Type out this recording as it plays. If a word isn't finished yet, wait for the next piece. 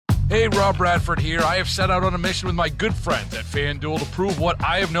Hey, Rob Bradford here. I have set out on a mission with my good friends at FanDuel to prove what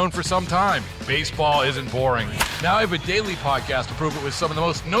I have known for some time. Baseball isn't boring. Now I have a daily podcast to prove it with some of the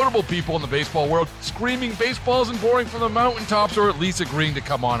most notable people in the baseball world, screaming baseball isn't boring from the mountaintops, or at least agreeing to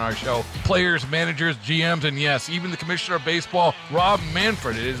come on our show. Players, managers, GMs, and yes, even the commissioner of baseball, Rob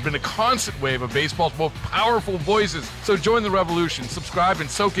Manfred. It has been a constant wave of baseball's most powerful voices. So join the revolution. Subscribe and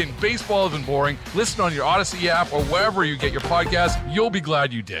soak in Baseball Isn't Boring. Listen on your Odyssey app or wherever you get your podcasts. You'll be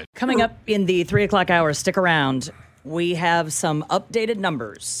glad you did. Coming up in the 3 o'clock hour, stick around. We have some updated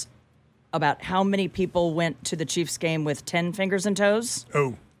numbers about how many people went to the Chiefs game with 10 fingers and toes.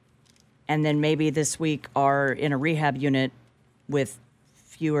 Oh. And then maybe this week are in a rehab unit with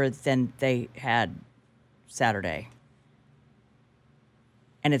fewer than they had Saturday.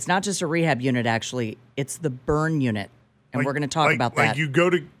 And it's not just a rehab unit, actually. It's the burn unit. And we're going to talk about that. Like you go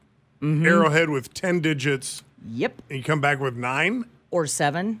to Arrowhead with 10 digits. Yep. And you come back with 9? Or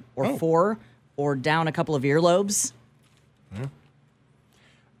 7, or 4, or down a couple of earlobes.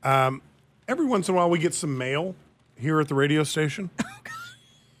 Yeah. Every once in a while, we get some mail here at the radio station.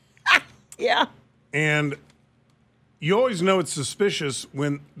 Yeah. And you always know it's suspicious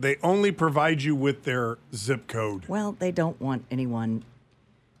when they only provide you with their zip code. Well, they don't want anyone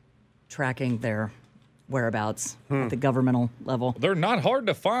tracking their whereabouts at the governmental level. They're not hard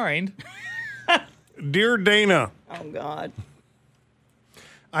to find. Dear Dana. Oh, God.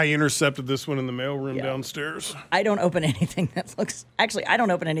 I intercepted this one in the mailroom downstairs. I don't open anything that looks... Actually, I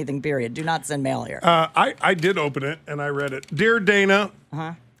don't open anything, period. Do not send mail here. I did open it, and I read it. Dear Dana,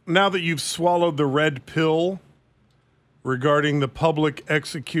 now that you've swallowed the red pill regarding the public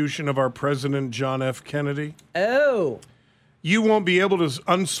execution of our president, John F. Kennedy... Oh. You won't be able to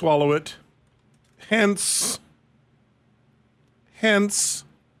unswallow it. Hence,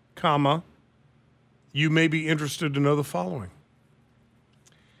 comma, you may be interested to know the following.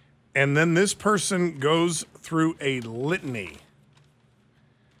 And then this person goes through a litany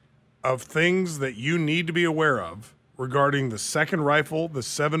of things that you need to be aware of regarding the second rifle, the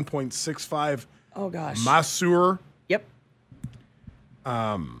 7.65 Masur. Yep.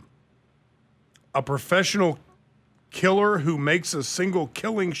 A professional killer who makes a single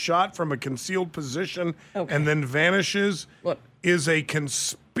killing shot from a concealed position and then vanishes is a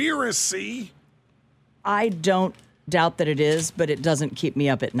conspiracy. I don't doubt that it is, but it doesn't keep me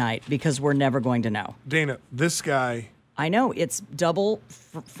up at night because we're never going to know. Dana, this guy... I know. It's double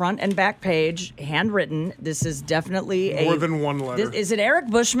front and back page, handwritten. This is definitely more than one letter. Is it Eric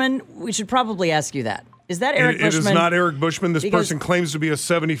Bushman? We should probably ask you that. Is that Eric Bushman? It is not Eric Bushman. This person claims to be a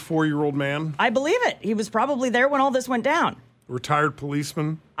 74-year-old man. I believe it. He was probably there when all this went down. Retired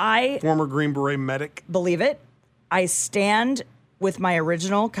policeman. I former Green Beret medic. Believe it. I stand with my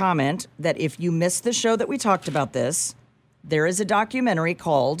original comment that if you missed the show that we talked about this, there is a documentary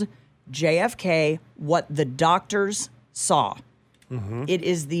called JFK, What the Doctors Saw. It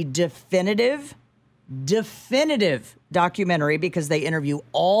is the definitive documentary because they interview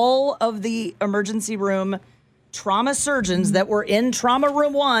all of the emergency room trauma surgeons that were in trauma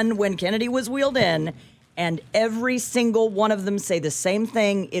room 1 when Kennedy was wheeled in, and every single one of them say the same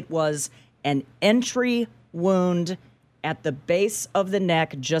thing. It was an entry wound at the base of the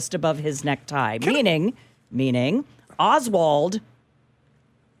neck just above his necktie, meaning Oswald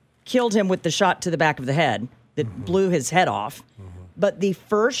killed him with the shot to the back of the head that blew his head off. But the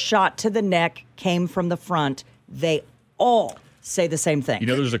first shot to the neck came from the front. They all say the same thing. You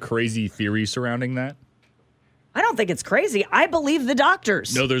know, there's a crazy theory surrounding that. I don't think it's crazy. I believe the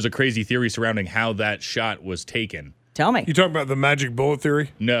doctors. No, there's a crazy theory surrounding how that shot was taken. Tell me. You talking about the magic bullet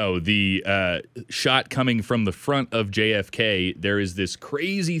theory? No, the shot coming from the front of JFK. There is this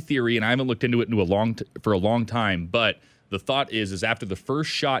crazy theory, and I haven't looked into it for a long time. But the thought is after the first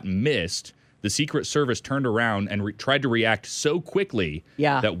shot missed, the Secret Service turned around and tried to react so quickly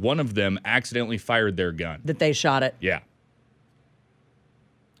that one of them accidentally fired their gun. That they shot it. Yeah.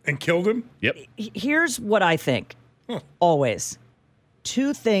 And killed him? Yep. Here's what I think. Always.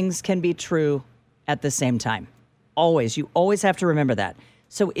 Two things can be true at the same time. Always. You always have to remember that.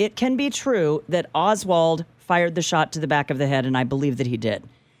 So it can be true that Oswald fired the shot to the back of the head, and I believe that he did.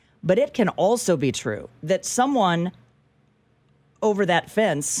 But it can also be true that someone over that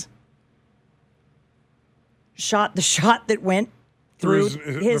fence shot the shot that went through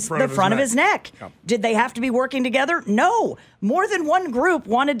the front of his neck. Yeah. Did they have to be working together? No. More than one group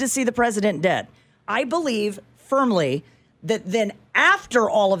wanted to see the president dead. I believe firmly that then after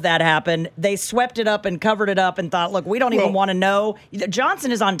all of that happened, they swept it up and covered it up and thought, look, we don't even want to know.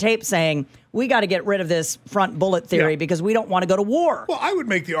 Johnson is on tape saying, we got to get rid of this front bullet theory because we don't want to go to war. Well, I would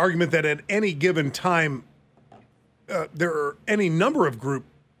make the argument that at any given time, there are any number of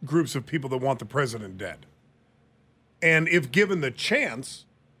groups of people that want the president dead. And if given the chance,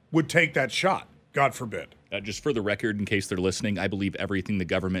 would take that shot, God forbid. Just for the record, in case they're listening, I believe everything the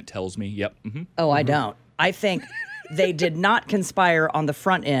government tells me. Yep. Mm-hmm. Oh, I don't. I think they did not conspire on the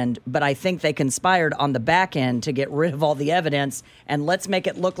front end, but I think they conspired on the back end to get rid of all the evidence. And let's make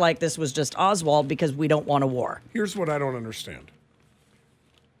it look like this was just Oswald because we don't want a war. Here's what I don't understand.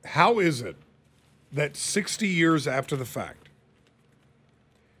 How is it that 60 years after the fact,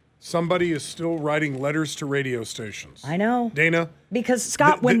 somebody is still writing letters to radio stations? I know. Dana? Because,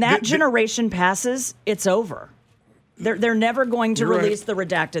 Scott, when that generation passes, it's over. They're never going to release the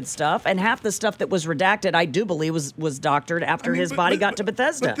redacted stuff. And half the stuff that was redacted, I do believe, was doctored after his body got to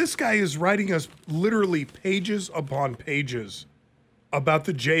Bethesda. But this guy is writing us literally pages upon pages about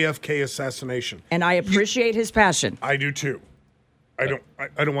the JFK assassination. And I appreciate his passion. I do too. I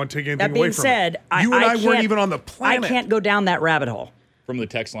don't want to take anything that away being from said, it. You and I weren't even on the planet. I can't go down that rabbit hole. From the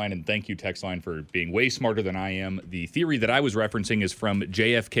text line, and thank you, text line, for being way smarter than I am. The theory that I was referencing is from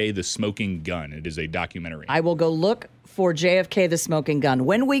JFK, the Smoking Gun. It is a documentary. I will go look for JFK, the Smoking Gun.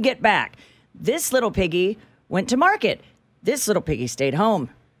 When we get back, this little piggy went to market. This little piggy stayed home.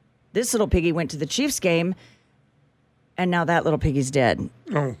 This little piggy went to the Chiefs game, and now that little piggy's dead.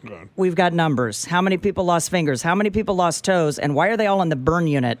 Oh, God. We've got numbers. How many people lost fingers? How many people lost toes? And why are they all in the burn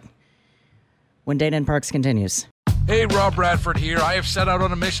unit? When Dana and Parks continues. Hey, Rob Bradford here. I have set out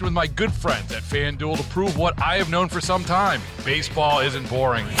on a mission with my good friends at FanDuel to prove what I have known for some time. Baseball isn't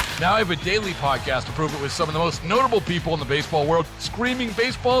boring. Now I have a daily podcast to prove it with some of the most notable people in the baseball world, screaming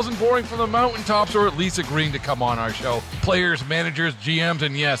baseball isn't boring from the mountaintops, or at least agreeing to come on our show. Players, managers, GMs,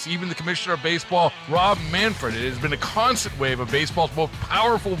 and yes, even the commissioner of baseball, Rob Manfred. It has been a constant wave of baseball's most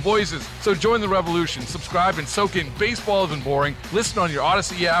powerful voices. So join the revolution. Subscribe and soak in Baseball Isn't Boring. Listen on your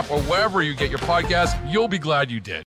Odyssey app or wherever you get your podcasts. You'll be glad you did.